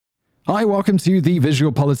Hi, welcome to the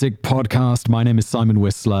Visual Politic podcast. My name is Simon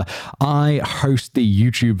Whistler. I host the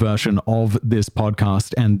YouTube version of this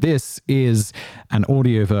podcast, and this is an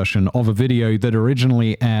audio version of a video that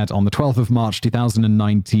originally aired on the 12th of March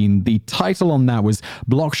 2019. The title on that was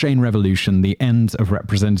Blockchain Revolution, the End of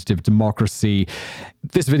Representative Democracy.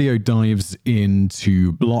 This video dives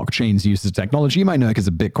into blockchain's use of technology. You might know it because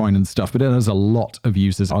of Bitcoin and stuff, but it has a lot of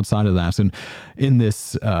uses outside of that. And in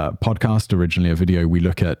this podcast, originally a video, we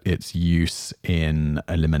look at its use in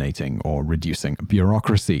eliminating or reducing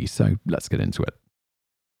bureaucracy. So let's get into it.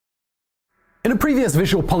 In a previous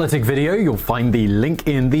Visual Politic video, you'll find the link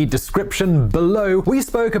in the description below, we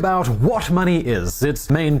spoke about what money is,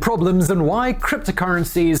 its main problems, and why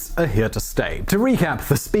cryptocurrencies are here to stay. To recap,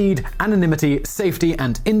 the speed, anonymity, safety,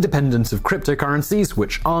 and independence of cryptocurrencies,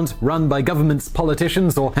 which aren't run by governments,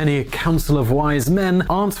 politicians, or any council of wise men,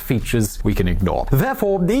 aren't features we can ignore.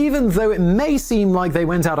 Therefore, even though it may seem like they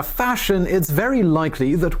went out of fashion, it's very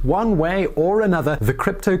likely that one way or another, the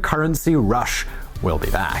cryptocurrency rush will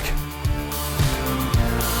be back.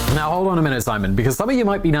 Now hold on a minute, Simon, because some of you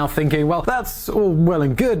might be now thinking, well, that's all well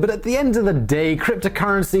and good, but at the end of the day,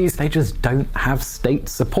 cryptocurrencies, they just don't have state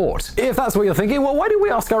support. If that's what you're thinking, well, why don't we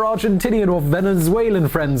ask our Argentinian or Venezuelan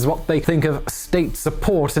friends what they think of state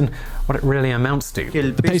support and what it really amounts to?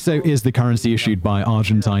 The peso is the currency issued by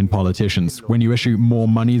Argentine politicians. When you issue more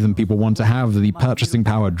money than people want to have, the purchasing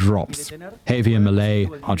power drops. Javier Milei,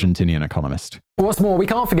 Argentinian economist. What's more, we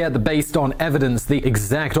can't forget that based on evidence, the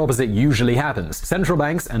exact opposite usually happens. Central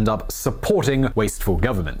banks end up supporting wasteful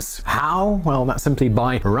governments. How? Well, that's simply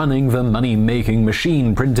by running the money-making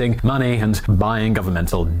machine, printing money and buying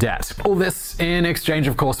governmental debt. All this in exchange,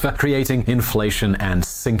 of course, for creating inflation and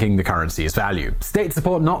sinking the currency's value. State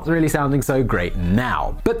support not really sounding so great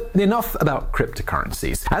now. But enough about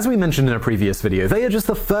cryptocurrencies. As we mentioned in a previous video, they are just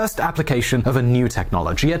the first application of a new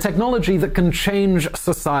technology, a technology that can change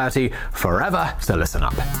society forever. So listen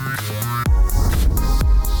up.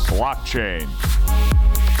 Blockchain.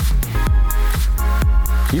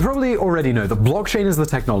 You probably already know that blockchain is the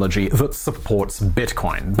technology that supports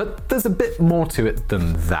Bitcoin, but there's a bit more to it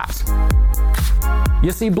than that.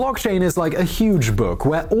 You see, blockchain is like a huge book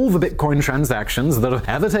where all the Bitcoin transactions that have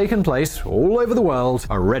ever taken place all over the world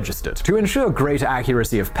are registered. To ensure greater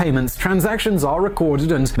accuracy of payments, transactions are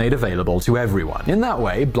recorded and made available to everyone. In that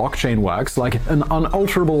way, blockchain works like an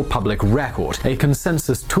unalterable public record, a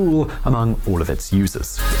consensus tool among all of its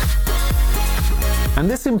users. And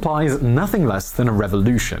this implies nothing less than a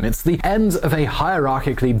revolution. It's the end of a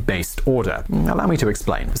hierarchically based order. Allow me to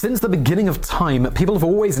explain. Since the beginning of time, people have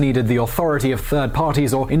always needed the authority of third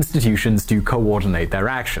parties or institutions to coordinate their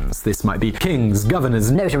actions. This might be kings,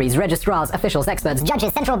 governors, notaries, registrars, officials, experts,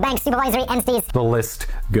 judges, central banks, supervisory entities. The list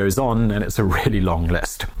goes on, and it's a really long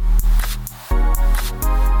list.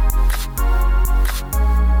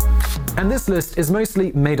 And this list is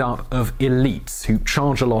mostly made up of elites who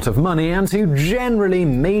charge a lot of money and who generally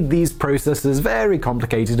made these processes very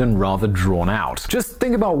complicated and rather drawn out. Just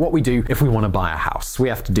think about what we do if we want to buy a house. We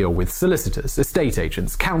have to deal with solicitors, estate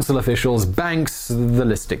agents, council officials, banks, the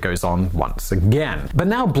list it goes on once again. But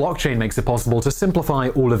now blockchain makes it possible to simplify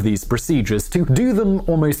all of these procedures, to do them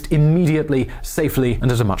almost immediately, safely,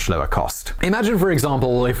 and at a much lower cost. Imagine, for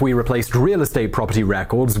example, if we replaced real estate property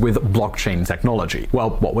records with blockchain technology.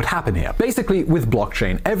 Well, what would happen here? Basically, with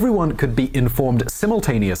blockchain, everyone could be informed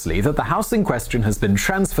simultaneously that the house in question has been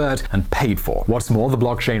transferred and paid for. What's more, the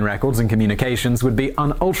blockchain records and communications would be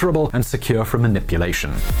unalterable and secure from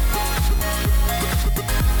manipulation.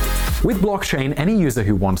 With blockchain, any user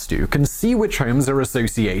who wants to can see which homes are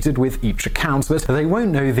associated with each account, but they won't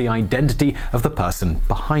know the identity of the person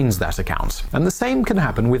behind that account. And the same can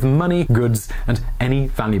happen with money, goods, and any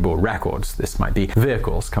valuable records. This might be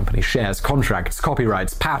vehicles, company shares, contracts,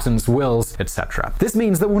 copyrights, patents, wills, etc. This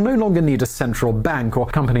means that we'll no longer need a central bank or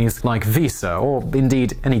companies like Visa, or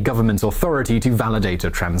indeed any government authority to validate a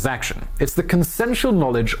transaction. It's the consensual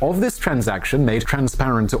knowledge of this transaction made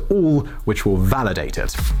transparent to all which will validate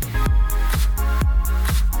it.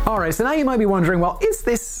 Alright, so now you might be wondering, well, is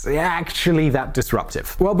this actually that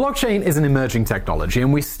disruptive? Well, blockchain is an emerging technology,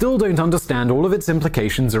 and we still don't understand all of its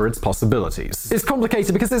implications or its possibilities. It's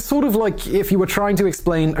complicated because it's sort of like if you were trying to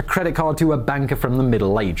explain a credit card to a banker from the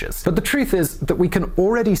Middle Ages. But the truth is that we can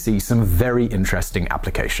already see some very interesting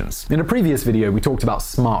applications. In a previous video, we talked about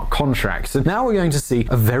smart contracts, and now we're going to see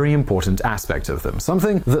a very important aspect of them,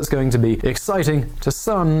 something that's going to be exciting to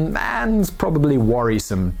some and probably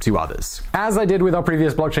worrisome to others. As I did with our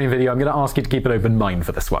previous blockchain video, I'm going to ask you to keep an open mind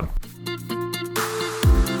for this one.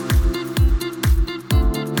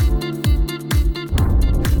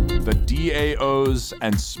 The DAOs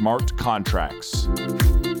and smart contracts.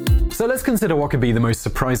 So let's consider what could be the most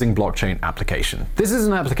surprising blockchain application. This is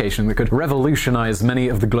an application that could revolutionize many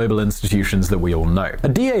of the global institutions that we all know. A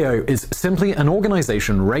DAO is simply an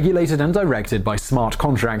organization regulated and directed by smart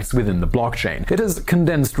contracts within the blockchain. It has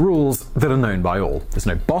condensed rules that are known by all. There's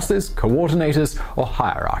no bosses, coordinators, or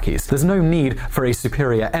hierarchies. There's no need for a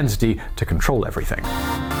superior entity to control everything.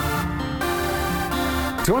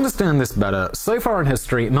 To understand this better, so far in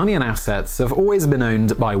history, money and assets have always been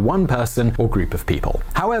owned by one person or group of people.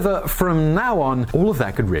 However, from now on, all of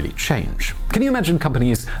that could really change. Can you imagine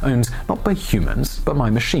companies owned not by humans, but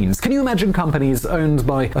by machines? Can you imagine companies owned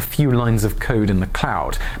by a few lines of code in the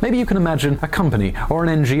cloud? Maybe you can imagine a company or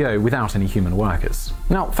an NGO without any human workers.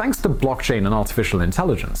 Now, thanks to blockchain and artificial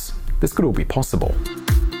intelligence, this could all be possible.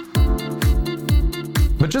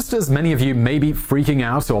 But just as many of you may be freaking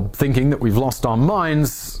out or thinking that we've lost our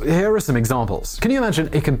minds, here are some examples. Can you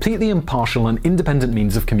imagine a completely impartial and independent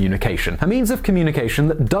means of communication? A means of communication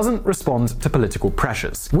that doesn't respond to political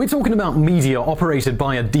pressures. We're talking about media operated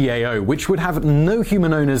by a DAO, which would have no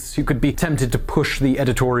human owners who could be tempted to push the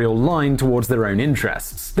editorial line towards their own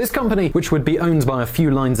interests. This company, which would be owned by a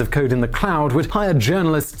few lines of code in the cloud, would hire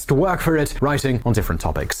journalists to work for it, writing on different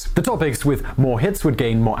topics. The topics with more hits would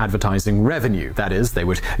gain more advertising revenue. That is, they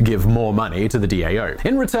would give more money to the DAO.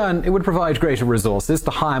 In return, it would provide greater resources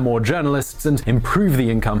to hire more journalists and improve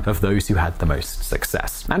the income of those who had the most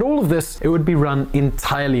success. And all of this, it would be run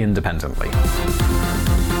entirely independently.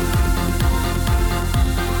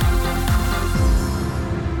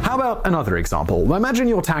 How about another example? Imagine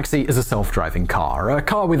your taxi is a self-driving car, a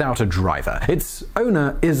car without a driver. Its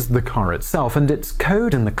owner is the car itself, and its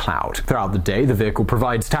code in the cloud. Throughout the day, the vehicle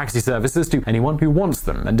provides taxi services to anyone who wants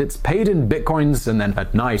them, and it's paid in bitcoins, and then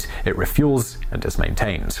at night, it refuels and is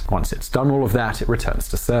maintained. Once it's done all of that, it returns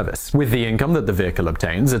to service. With the income that the vehicle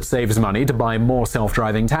obtains, it saves money to buy more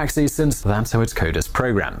self-driving taxis, since that's how its code is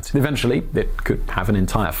programmed. Eventually, it could have an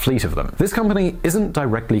entire fleet of them. This company isn't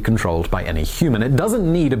directly controlled by any human. It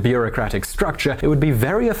doesn't need a bureaucratic structure. It would be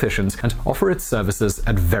very efficient and offer its services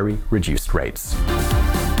at very reduced rates.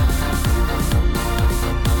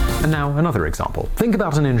 And now another example. Think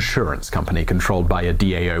about an insurance company controlled by a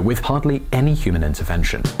DAO with hardly any human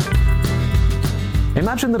intervention.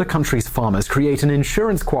 Imagine that a country's farmers create an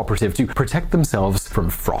insurance cooperative to protect themselves from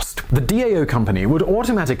frost. The DAO company would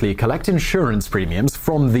automatically collect insurance premiums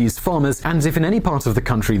from these farmers, and if in any part of the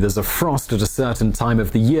country there's a frost at a certain time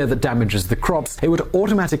of the year that damages the crops, it would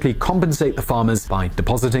automatically compensate the farmers by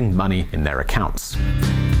depositing money in their accounts.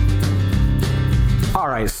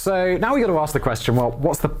 Alright, so now we got to ask the question, well,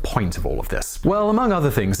 what's the point of all of this? Well, among other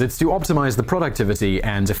things, it's to optimize the productivity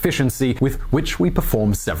and efficiency with which we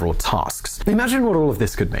perform several tasks. Imagine what all of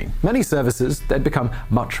this could mean. Many services, they'd become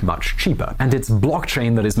much, much cheaper. And it's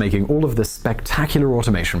blockchain that is making all of this spectacular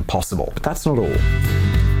automation possible. But that's not all.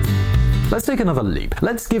 Let's take another leap.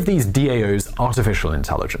 Let's give these DAOs artificial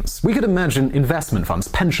intelligence. We could imagine investment funds,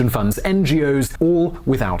 pension funds, NGOs, all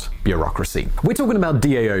without bureaucracy. We're talking about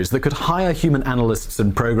DAOs that could hire human analysts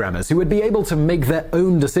and programmers who would be able to make their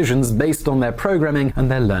own decisions based on their programming and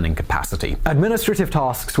their learning capacity. Administrative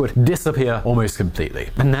tasks would disappear almost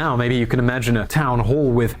completely. And now maybe you can imagine a town hall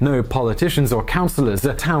with no politicians or councillors,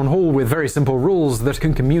 a town hall with very simple rules that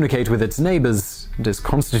can communicate with its neighbors and is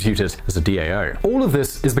constituted as a DAO. All of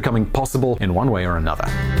this is becoming possible in one way or another.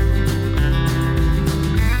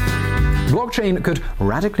 Blockchain could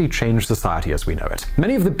radically change society as we know it.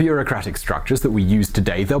 Many of the bureaucratic structures that we use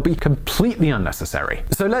today, they'll be completely unnecessary.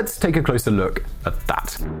 So let's take a closer look at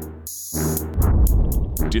that.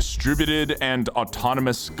 Distributed and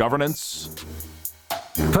autonomous governance.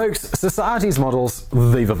 Folks, society's models,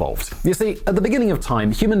 they've evolved. You see, at the beginning of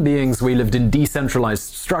time, human beings, we lived in decentralized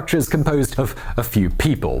structures composed of a few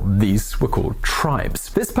people. These were called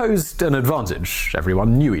tribes. This posed an advantage.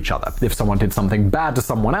 Everyone knew each other. If someone did something bad to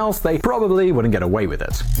someone else, they probably wouldn't get away with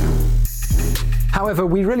it. However,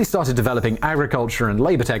 we really started developing agriculture and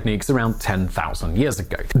labor techniques around 10,000 years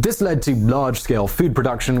ago. This led to large-scale food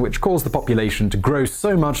production, which caused the population to grow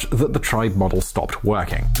so much that the tribe model stopped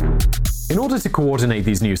working. In order to coordinate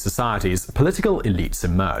these new societies, political elites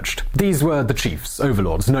emerged. These were the chiefs,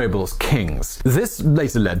 overlords, nobles, kings. This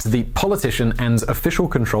later led to the politician and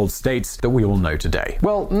official-controlled states that we all know today.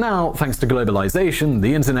 Well, now, thanks to globalization,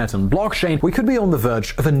 the internet, and blockchain, we could be on the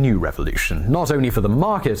verge of a new revolution, not only for the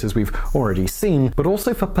market, as we've already seen, but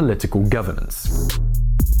also for political governance.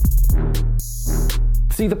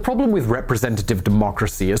 See, the problem with representative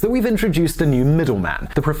democracy is that we've introduced a new middleman,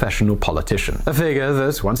 the professional politician. A figure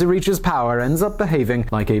that, once it reaches power, ends up behaving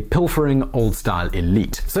like a pilfering, old-style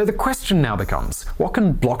elite. So the question now becomes, what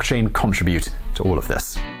can blockchain contribute to all of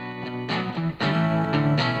this?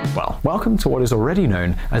 Well, welcome to what is already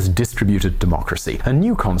known as distributed democracy, a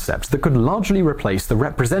new concept that could largely replace the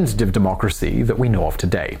representative democracy that we know of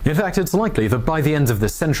today. In fact, it's likely that by the end of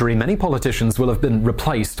this century, many politicians will have been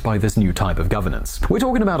replaced by this new type of governance. We're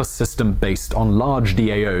talking about a system based on large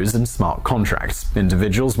DAOs and smart contracts.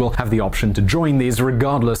 Individuals will have the option to join these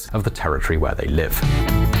regardless of the territory where they live.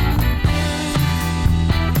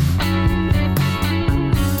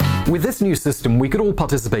 With this new system, we could all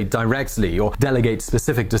participate directly or delegate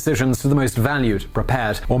specific decisions to the most valued,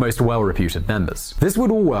 prepared, or most well-reputed members. This would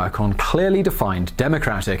all work on clearly defined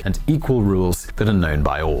democratic and equal rules that are known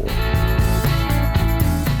by all.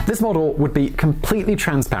 This model would be completely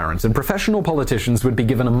transparent and professional politicians would be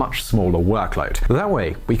given a much smaller workload. That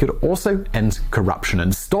way, we could also end corruption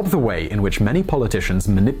and stop the way in which many politicians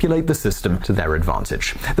manipulate the system to their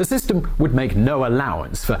advantage. The system would make no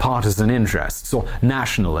allowance for partisan interests or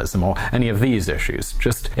nationalism or any of these issues,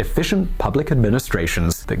 just efficient public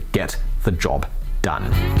administrations that get the job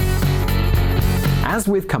done. As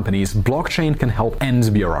with companies, blockchain can help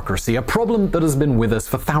end bureaucracy, a problem that has been with us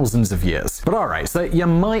for thousands of years. But alright, so you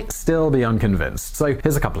might still be unconvinced. So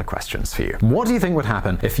here's a couple of questions for you. What do you think would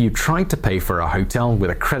happen if you tried to pay for a hotel with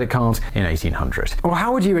a credit card in 1800? Or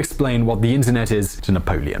how would you explain what the internet is to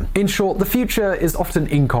Napoleon? In short, the future is often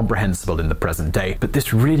incomprehensible in the present day, but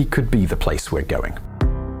this really could be the place we're going.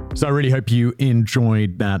 So I really hope you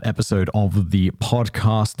enjoyed that episode of the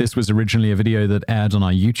podcast. This was originally a video that aired on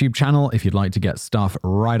our YouTube channel. If you'd like to get stuff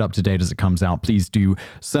right up to date as it comes out, please do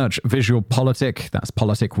search Visual Politic. That's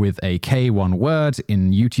politic with a K, one word,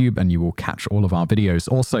 in YouTube, and you will catch all of our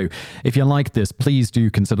videos. Also, if you like this, please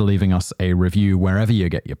do consider leaving us a review wherever you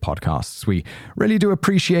get your podcasts. We really do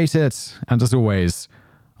appreciate it. And as always,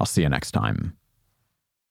 I'll see you next time.